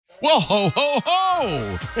Well, ho, ho,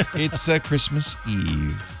 ho! It's Christmas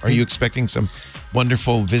Eve. Are you expecting some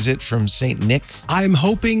wonderful visit from St. Nick? I'm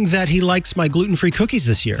hoping that he likes my gluten-free cookies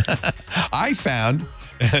this year. I found,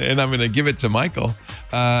 and I'm going to give it to Michael,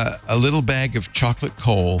 a little bag of chocolate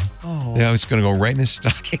coal. Oh. Yeah, it's going to go right in his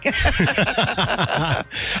stocking.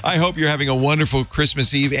 I hope you're having a wonderful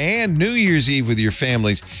Christmas Eve and New Year's Eve with your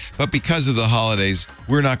families. But because of the holidays,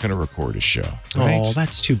 we're not going to record a show. Right? Oh,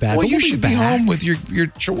 that's too bad. Well, But you we'll should be back. home with your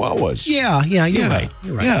chihuahuas. Yeah, you're right.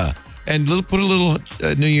 You're right. Yeah. And put a little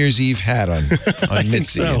New Year's Eve hat on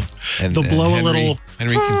Mitzi. so. And They'll blow Henry, a little.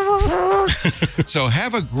 Henry can, so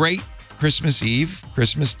have a great Christmas Eve,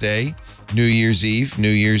 Christmas Day, New Year's Eve, New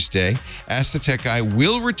Year's Day. Ask the Tech Guy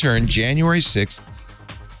will return January 6th.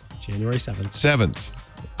 January 7th. 7th.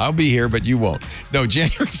 I'll be here, but you won't. No,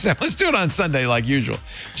 January 7th. Let's do it on Sunday like usual.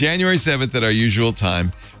 January 7th at our usual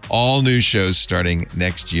time. All new shows starting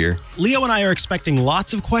next year. Leo and I are expecting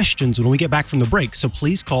lots of questions when we get back from the break, so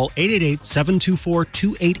please call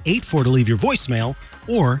 888-724-2884 to leave your voicemail,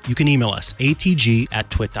 or you can email us,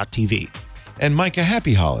 atg@twit.tv. And Micah,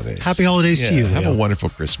 happy holidays. Happy holidays to you, Have Leo. a wonderful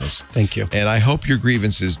Christmas. Thank you. And I hope your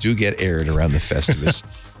grievances do get aired around the Festivus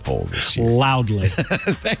poll this year. Loudly.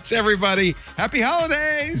 Thanks, everybody. Happy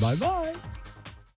holidays. Bye-bye.